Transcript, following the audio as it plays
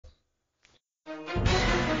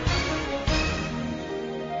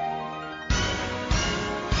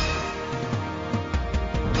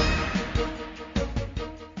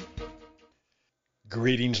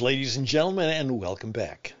Greetings, ladies and gentlemen, and welcome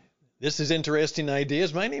back. This is Interesting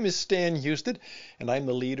Ideas. My name is Stan Houston, and I'm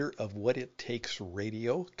the leader of What It Takes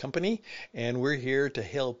Radio Company, and we're here to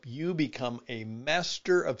help you become a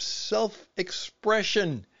master of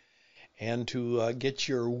self-expression and to get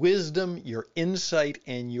your wisdom, your insight,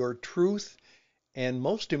 and your truth, and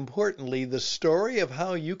most importantly, the story of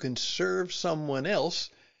how you can serve someone else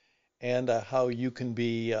and how you can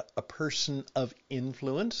be a person of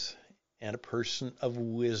influence and a person of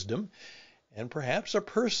wisdom, and perhaps a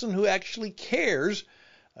person who actually cares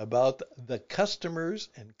about the customers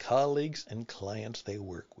and colleagues and clients they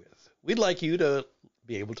work with. We'd like you to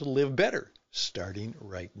be able to live better, starting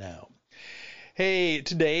right now. Hey,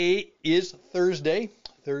 today is Thursday.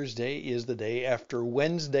 Thursday is the day after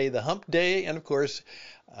Wednesday, the hump day, and of course,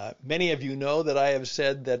 many of you know that I have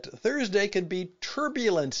said that Thursday could be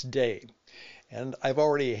turbulence day. And I've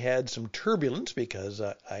already had some turbulence because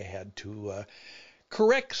I had to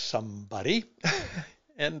correct somebody.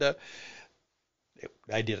 And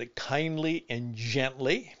I did it kindly and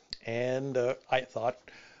gently. And I thought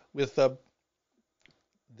with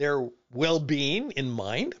their well-being in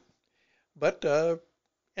mind. But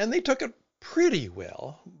and they took it pretty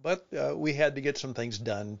well. But we had to get some things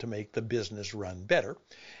done to make the business run better.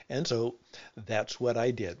 And so that's what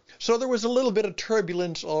I did. So there was a little bit of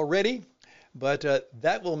turbulence already. But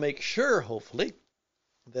that will make sure, hopefully,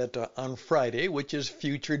 that on Friday, which is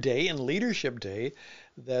Future Day and Leadership Day,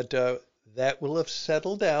 that that will have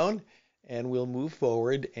settled down and we'll move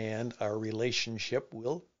forward and our relationship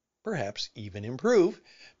will perhaps even improve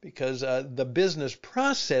because the business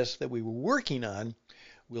process that we were working on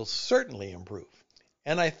will certainly improve.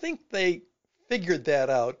 And I think they figured that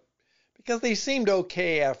out because they seemed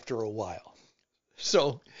okay after a while.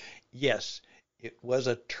 So, yes. It was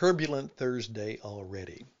a turbulent Thursday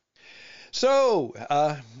already. So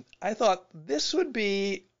I thought this would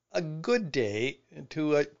be a good day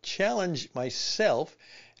to challenge myself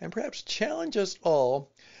and perhaps challenge us all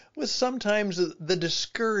with sometimes the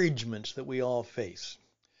discouragements that we all face,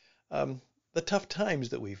 the tough times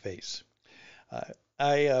that we face.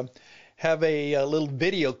 I have a little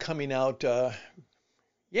video coming out, I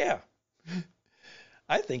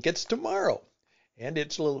think it's tomorrow. And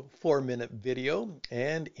it's a little 4-minute video,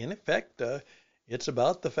 and in effect, it's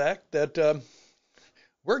about the fact that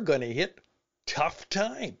we're going to hit tough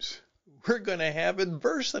times. We're going to have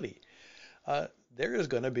adversity. There is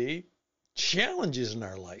going to be challenges in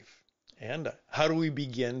our life. And how do we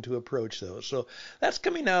begin to approach those? So that's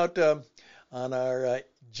coming out on our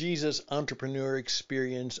Jesus Entrepreneur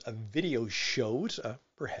Experience video shows,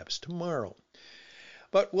 perhaps tomorrow.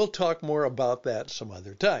 But we'll talk more about that some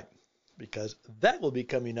other time, because that will be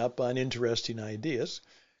coming up on Interesting Ideas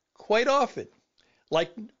quite often,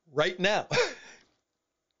 like right now.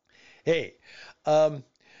 Hey,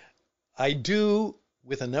 I do,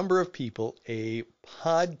 with a number of people, a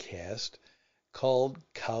podcast called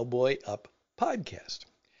Cowboy Up Podcast.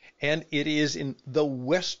 And it is in the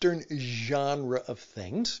Western genre of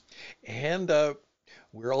things. And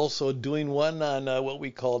we're also doing one on what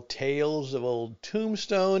we call Tales of Old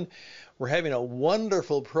Tombstone. We're having a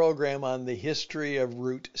wonderful program on the history of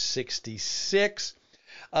Route 66.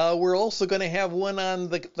 We're also going to have one on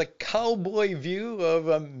the cowboy view of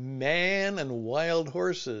a man and wild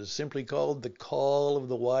horses, simply called The Call of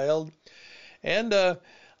the Wild. And a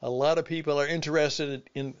lot of people are interested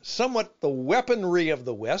in somewhat the weaponry of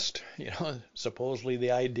the West, supposedly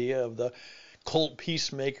the idea of the Colt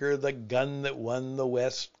Peacemaker, the gun that won the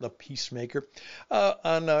West, the Peacemaker,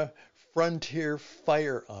 on frontier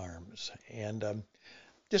firearms, and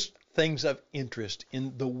just things of interest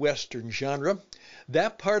in the Western genre.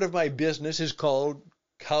 That part of my business is called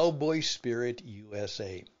Cowboy Spirit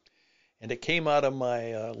USA. And it came out of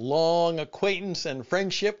my long acquaintance and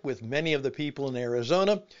friendship with many of the people in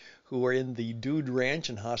Arizona who are in the dude ranch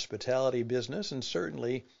and hospitality business. And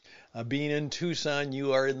certainly being in Tucson,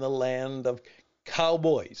 you are in the land of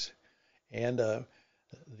cowboys and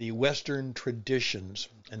the Western traditions.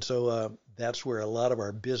 And so that's where a lot of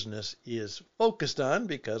our business is focused on,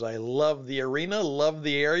 because I love the arena, love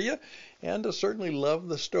the area, and certainly love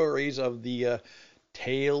the stories of the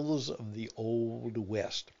tales of the Old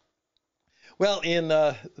West. Well, in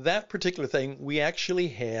that particular thing, we actually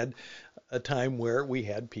had a time where we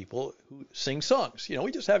had people who sing songs.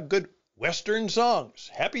 We just have good Western songs.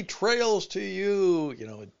 Happy trails to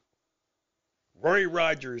you, Roy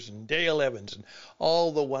Rogers and Dale Evans and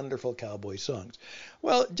all the wonderful cowboy songs.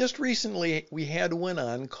 Well, just recently we had one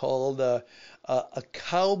on called A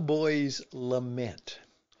Cowboy's Lament.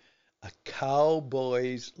 A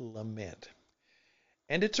Cowboy's Lament.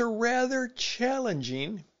 And it's a rather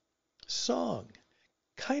challenging song.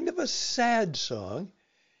 kind of a sad song,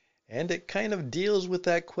 and it kind of deals with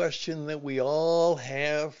that question that we all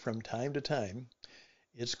have from time to time.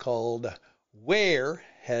 It's called, Where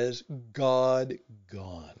Has God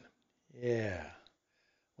Gone? Yeah,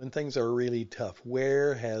 when things are really tough,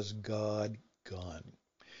 where has God gone?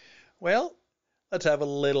 Well, let's have a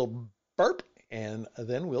little burp, and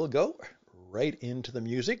then we'll go right into the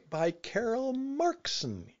music by Carol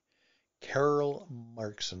Markson. Carol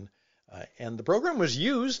Markson. And the program was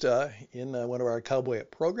used in one of our Cowboy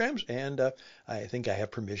Up programs, and I think I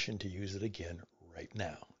have permission to use it again right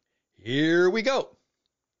now. Here we go.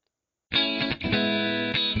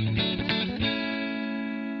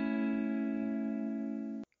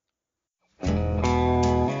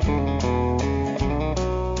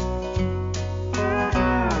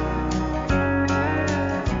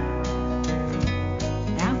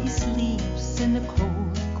 Now he sleeps in the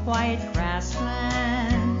cold, quiet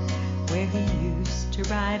grassland where he used to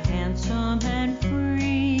ride handsome and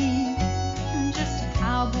free. Just a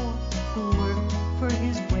cowboy who worked for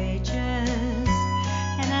his wages,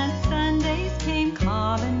 and on Sundays came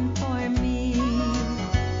calling for me.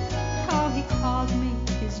 Oh, he called me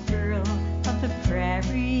his girl of the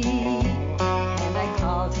prairie, and I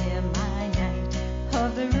called him my knight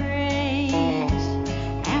of the range.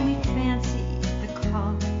 And we fancied the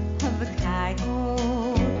call of the coyote,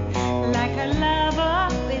 like our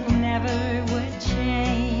love it never would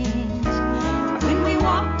change. When we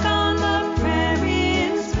walked on the prairie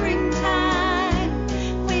in springtime,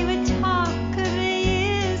 we would talk of the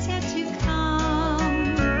years yet to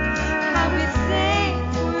come. How we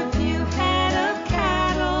saved for a few head of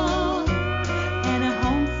cattle and a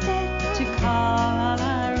homestead to call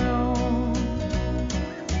our own.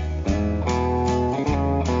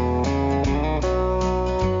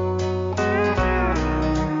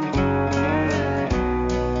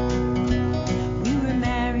 We were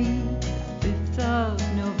married the 5th of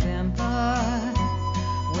November,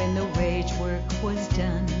 when the wage work was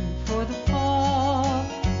done for the fall,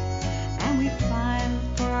 and we filed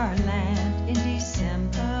for our land in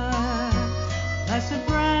December, plus a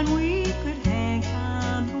brand we could hang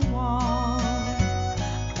on the wall.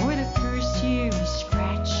 For the first year we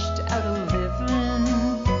scratched out a living,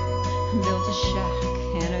 built a shack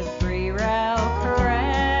and a 3-rail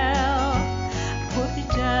corral, put a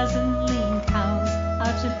dozen lean cows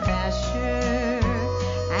out to pasture,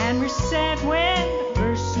 and were set when the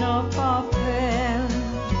first snowfall fell.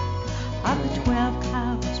 Of the 12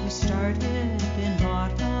 cows we started in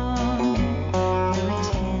autumn, there were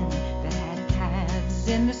 10 that had calves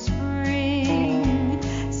in the spring.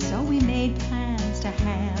 So we made plans to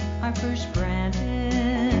have our first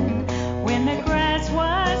branding when the grass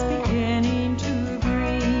was beginning to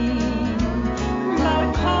green. But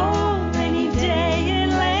a cold, rainy day in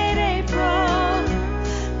late April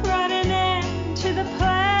brought an end to the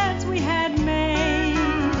plans we had made,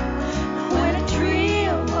 when a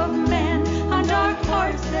trio of men on dark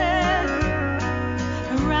horses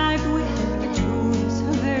arrived with the tools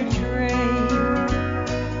of their trade.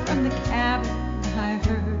 From the cabin I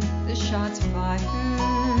heard the shots fired,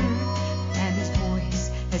 and his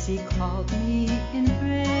voice as he called me in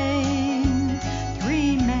vain.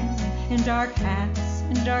 3 men in dark hats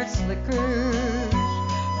and dark slickers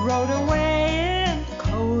rode away in the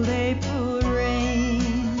cold April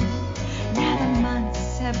rain. Now the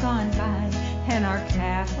months have gone by, and our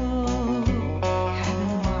cattle have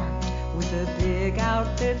been marked with a big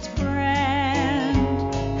outfit's brand.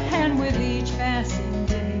 And with each passing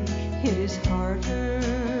day, it is harder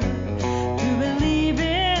to believe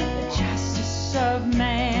in the justice of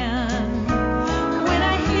man. When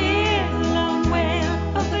I hear the lone wail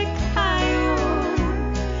of the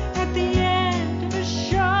coyote at the end of a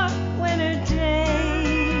short winter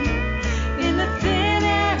day, in the thin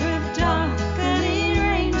air of darkening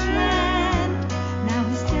rangeland, now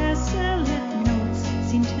his desolate notes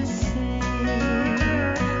seem to say,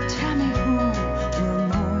 tell me who will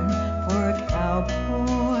mourn for a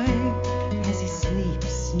cowboy as he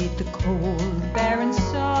sleeps 'neath the cold, barren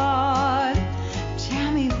sod.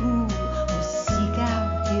 Tell me who will seek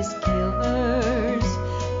out his killers.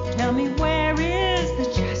 Tell me, where is the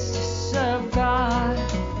justice of God?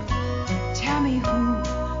 Tell me who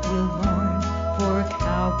will mourn for a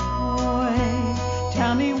cowboy.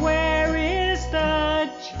 Tell me, where is the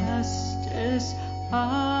justice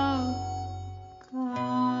of God?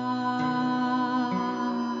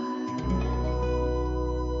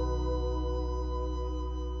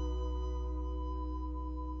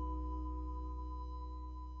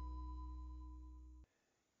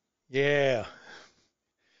 Yeah.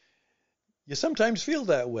 You sometimes feel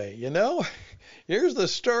that way, you know? Here's the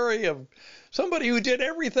story of somebody who did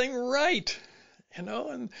everything right, you know,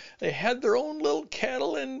 and they had their own little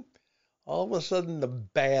kettle, and all of a sudden the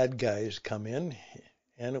bad guys come in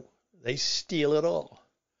and they steal it all.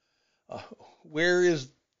 Where is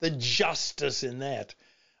the justice in that?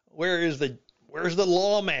 Where's the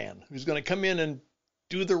lawman who's going to come in and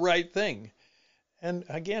do the right thing? And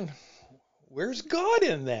again, where's God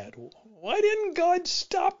in that? Why didn't God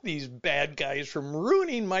stop these bad guys from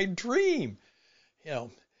ruining my dream? You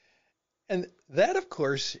know, and that, of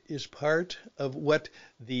course, is part of what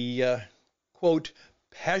the quote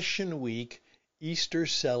Passion Week Easter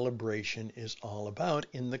celebration is all about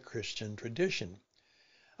in the Christian tradition.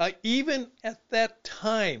 Even at that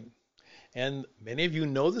time, and many of you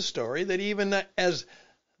know the story, that even as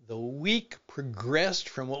the week progressed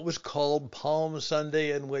from what was called Palm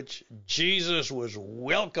Sunday, in which Jesus was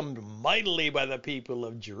welcomed mightily by the people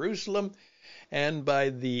of Jerusalem, and by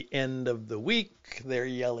the end of the week, they're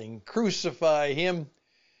yelling, "Crucify him!"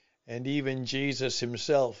 And even Jesus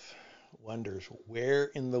himself wonders, where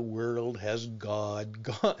in the world has God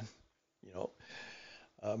gone? You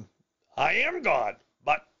know, I am God,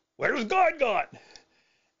 but where's God gone?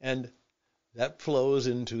 And that flows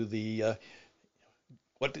into the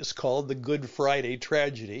what is called the Good Friday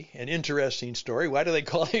tragedy, an interesting story. Why do they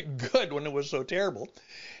call it good when it was so terrible?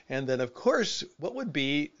 And then, of course, what would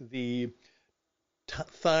be the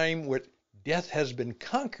time where death has been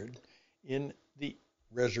conquered in the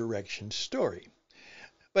resurrection story.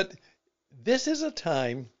 But this is a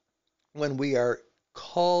time when we are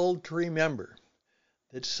called to remember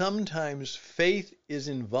that sometimes faith is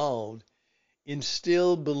involved in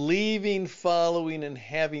still believing, following, and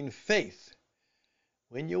having faith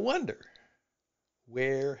when you wonder,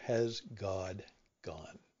 where has God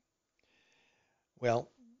gone? Well,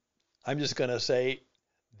 I'm just going to say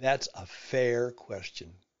that's a fair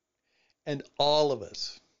question. And all of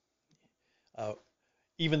us,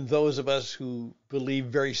 even those of us who believe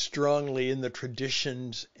very strongly in the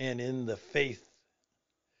traditions and in the faith,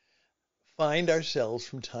 find ourselves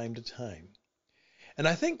from time to time. And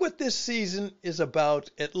I think what this season is about,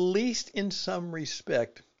 at least in some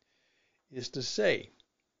respect, is to say,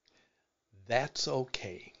 that's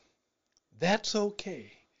okay. That's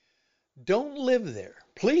okay. Don't live there.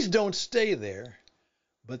 Please don't stay there.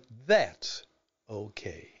 But that's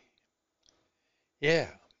okay. Yeah.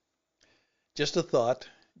 Just a thought,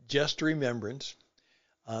 just a remembrance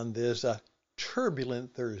on this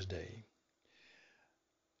turbulent Thursday.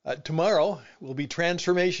 Tomorrow will be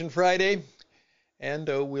Transformation Friday, and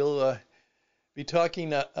we'll be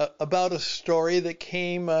talking about a story that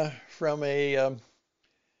came from a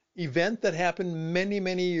event that happened many,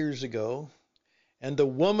 many years ago, and a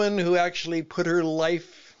woman who actually put her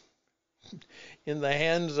life in the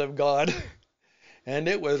hands of God, and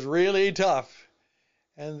it was really tough,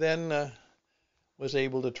 and then was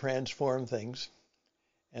able to transform things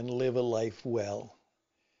and live a life well,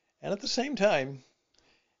 and at the same time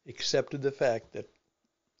accepted the fact that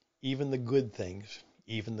even the good things,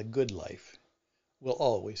 even the good life, will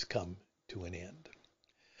always come to an end.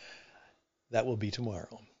 That will be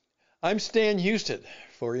tomorrow. I'm Stan Houston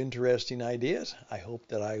for Interesting Ideas. I hope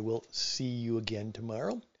that I will see you again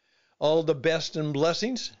tomorrow. All the best and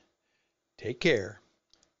blessings. Take care,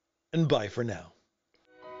 and bye for now.